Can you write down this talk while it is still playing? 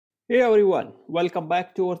Hey everyone, welcome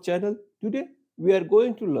back to our channel. Today we are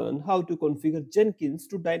going to learn how to configure Jenkins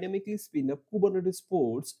to dynamically spin up Kubernetes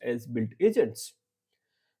pods as built agents.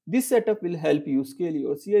 This setup will help you scale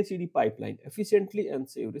your CI/CD pipeline efficiently and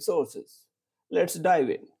save resources. Let's dive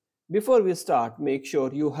in. Before we start, make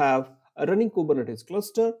sure you have a running Kubernetes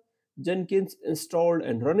cluster, Jenkins installed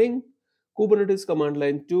and running, Kubernetes command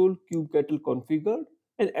line tool kubectl configured,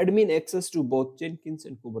 and admin access to both Jenkins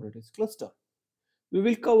and Kubernetes cluster. We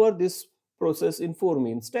will cover this process in four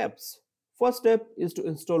main steps. First step is to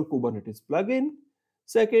install Kubernetes plugin.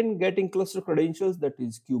 Second, getting cluster credentials, that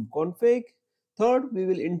is kubeconfig. Third, we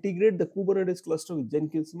will integrate the Kubernetes cluster with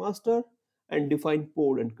Jenkins master and define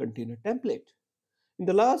pod and container template. In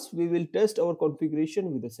the last, we will test our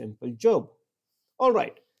configuration with a sample job.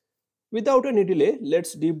 Alright, without any delay,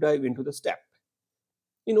 let's deep dive into the step.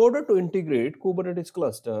 In order to integrate Kubernetes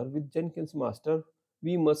cluster with Jenkins master,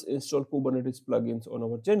 we must install Kubernetes plugins on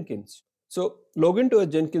our Jenkins. So log into a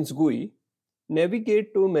Jenkins GUI,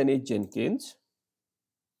 navigate to Manage Jenkins,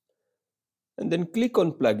 and then click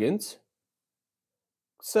on Plugins,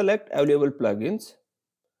 select Available Plugins,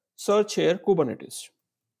 search here Kubernetes.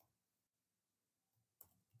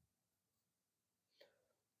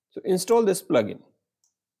 So install this plugin.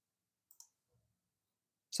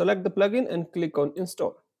 Select the plugin and click on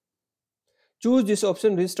Install. Choose this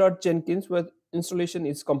option, Restart Jenkins, where installation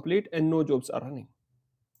is complete and no jobs are running.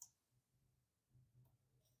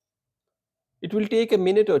 It will take a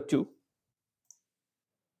minute or two.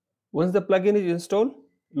 Once the plugin is installed,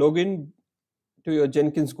 log in to your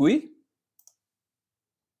Jenkins GUI.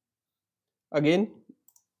 Again,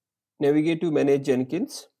 navigate to Manage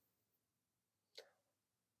Jenkins.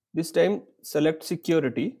 This time, select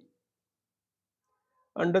Security.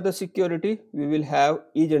 Under the Security, we will have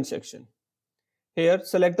Agent section. Here,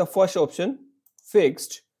 select the first option,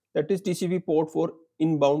 Fixed, that is TCP port for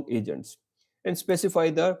inbound agents, and specify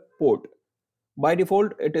the port. By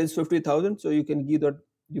default, it is 50,000, so you can give the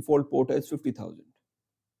default port as 50,000.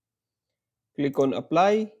 Click on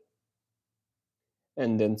Apply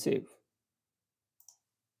and then Save.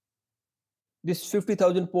 This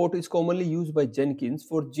 50,000 port is commonly used by Jenkins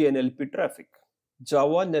for JNLP traffic,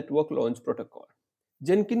 Java Network Launch Protocol.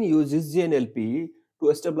 Jenkins uses JNLP to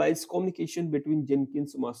establish communication between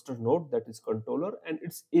Jenkins master node, that is controller, and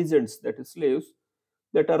its agents, that is slaves,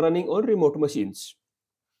 that are running on remote machines.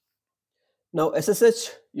 Now SSH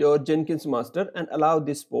your Jenkins master and allow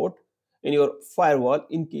this port in your firewall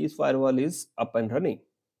in case firewall is up and running.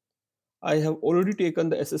 I have already taken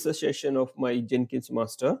the SSH session of my Jenkins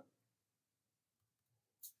master.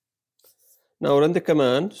 Now run the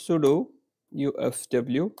command sudo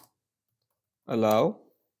ufw allow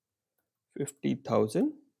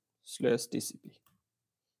 50,000/TCP.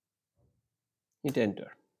 Hit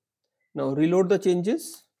enter. Now reload the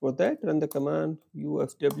changes. For that, run the command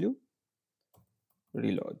ufw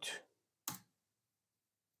reload.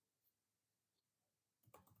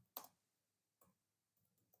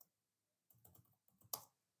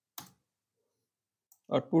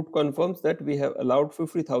 Output confirms that we have allowed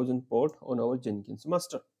 50,000 port on our Jenkins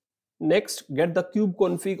master. Next, get the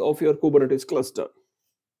kubeconfig of your Kubernetes cluster.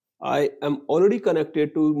 I am already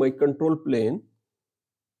connected to my control plane.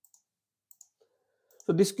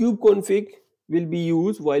 So this kubeconfig will be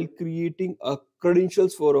used while creating a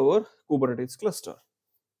credentials for our Kubernetes cluster.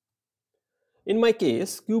 In my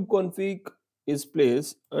case, kubeconfig is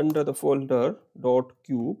placed under the folder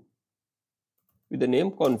 .kube with the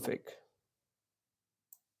name config.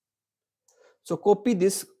 So copy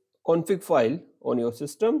this config file on your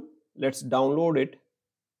system. Let's download it.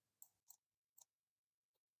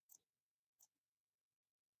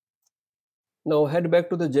 Now head back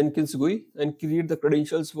to the Jenkins GUI and create the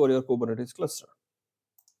credentials for your Kubernetes cluster.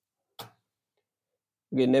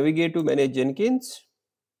 Again, navigate to Manage Jenkins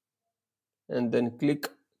and then click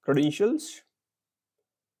Credentials.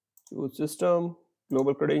 Choose System,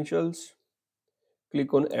 Global Credentials.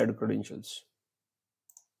 Click on Add Credentials.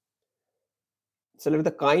 Select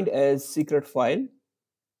the kind as secret file.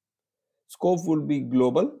 Scope will be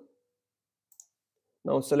global.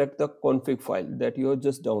 Now select the config file that you have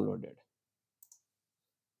just downloaded.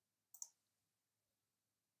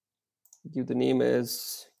 Give the name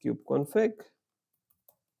as kubeconfig.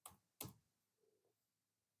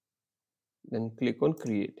 Then click on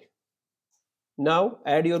Create. Now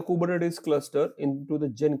add your Kubernetes cluster into the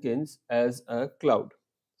Jenkins as a cloud.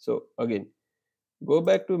 So again, go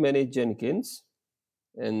back to Manage Jenkins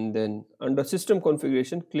and then under System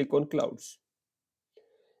Configuration, click on Clouds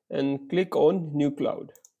and click on New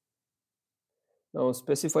Cloud. Now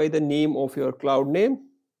specify the name of your cloud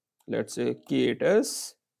name. Let's say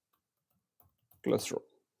K8s cluster.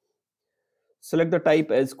 Select the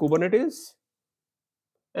type as Kubernetes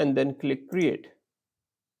and then click create.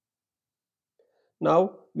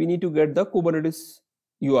 Now we need to get the Kubernetes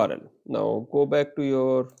URL. Now go back to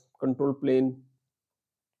your control plane.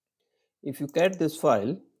 If you cat this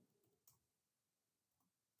file,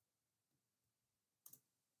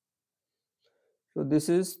 so this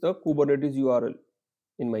is the Kubernetes URL.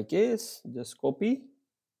 In my case, just copy,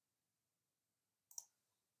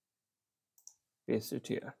 paste it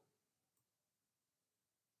here.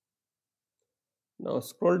 Now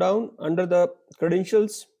scroll down under the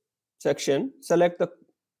credentials section, select the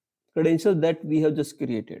credentials that we have just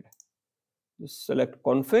created. Just select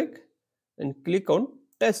config and click on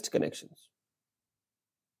test connections.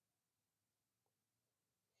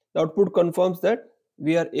 The output confirms that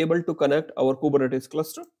we are able to connect our Kubernetes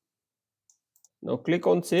cluster. Now click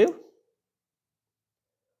on save.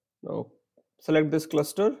 Now select this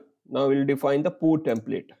cluster. Now we'll define the port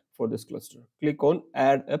template for this cluster. Click on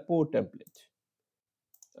add a port template.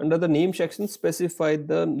 Under the name section, specify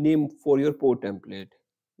the name for your port template.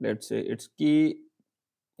 Let's say it's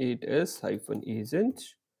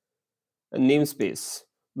k8s-agent and namespace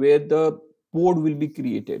where the port will be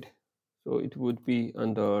created. So it would be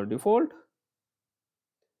under default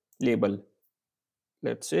label.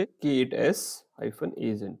 Let's say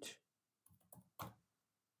k8s-agent.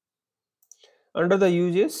 Under the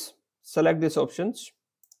uses, select these options.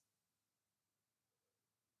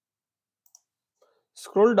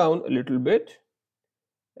 Scroll down a little bit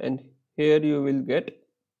and here you will get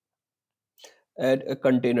add a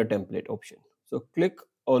container template option. So click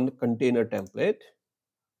on container template.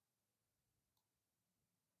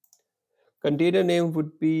 Container name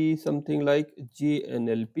would be something like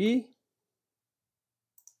GNLP.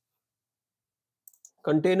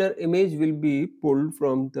 Container image will be pulled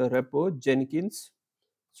from the repo Jenkins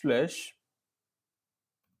 /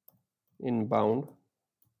 inbound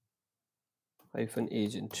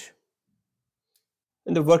 -agent.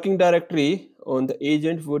 And the working directory on the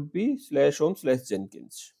agent would be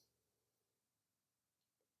 /home/Jenkins.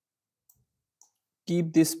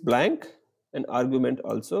 Keep this blank and argument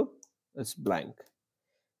also as blank.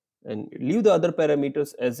 And leave the other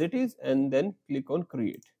parameters as it is and then click on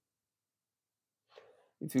create.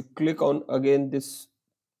 If you click on again this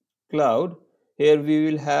cloud, here we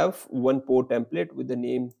will have one port template with the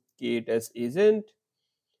name k8s-agent,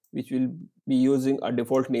 which will be using a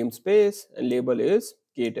default namespace and label is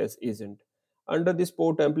k8s-agent. Under this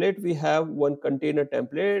port template, we have one container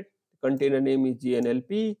template. Container name is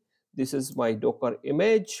GNLP. This is my Docker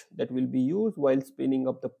image that will be used while spinning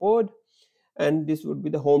up the pod. And this would be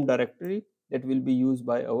the home directory that will be used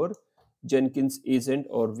by our Jenkins agent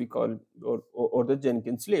or we call or the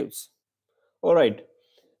Jenkins slaves. All right.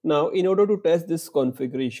 Now, in order to test these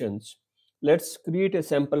configurations, let's create a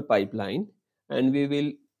sample pipeline and we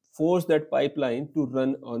will force that pipeline to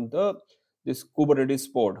run on this Kubernetes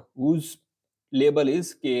pod whose label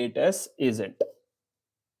is k8s-agent.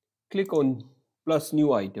 Click on plus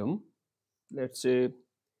new item. Let's say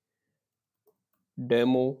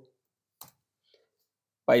demo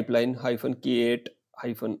pipeline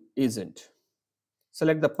 -k8-agent.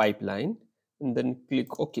 Select the pipeline and then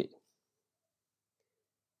click OK.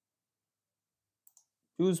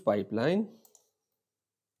 Choose pipeline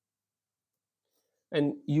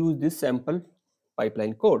and use this sample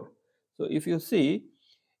pipeline code. So if you see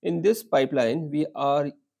in this pipeline, we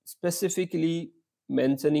are specifically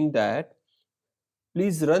mentioning that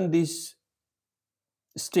please run this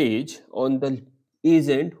stage on the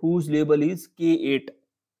agent whose label is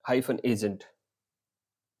k8-agent.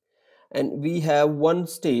 And we have one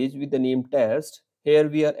stage with the name test. Here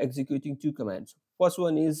we are executing two commands. First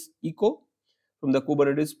one is echo from the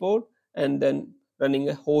Kubernetes pod and then running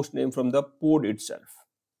a host name from the pod itself.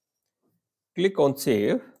 Click on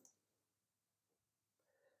save.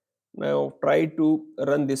 Now try to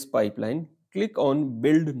run this pipeline. Click on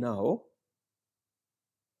build now.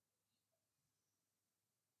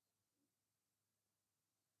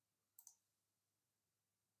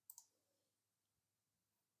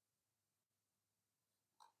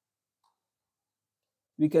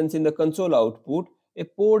 We can see in the console output, a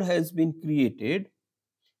pod has been created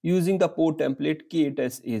using the pod template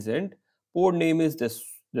k8s-agent. Pod name is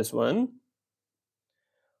this one.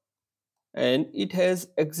 And it has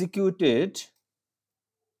executed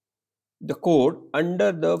the code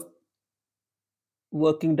under the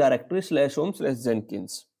working directory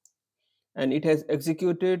 /home/Jenkins. And it has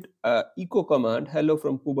executed echo command hello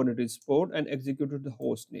from Kubernetes pod and executed the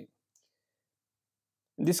host name.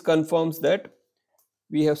 This confirms that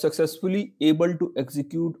we have successfully able to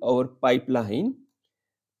execute our pipeline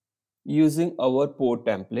using our pod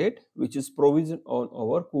template, which is provisioned on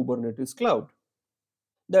our Kubernetes cloud.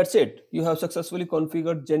 That's it. You have successfully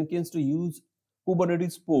configured Jenkins to use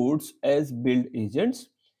Kubernetes pods as build agents.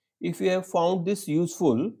 If you have found this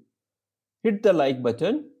useful, hit the like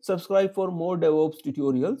button, subscribe for more DevOps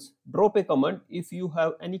tutorials, drop a comment if you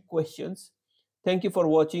have any questions. Thank you for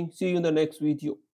watching. See you in the next video.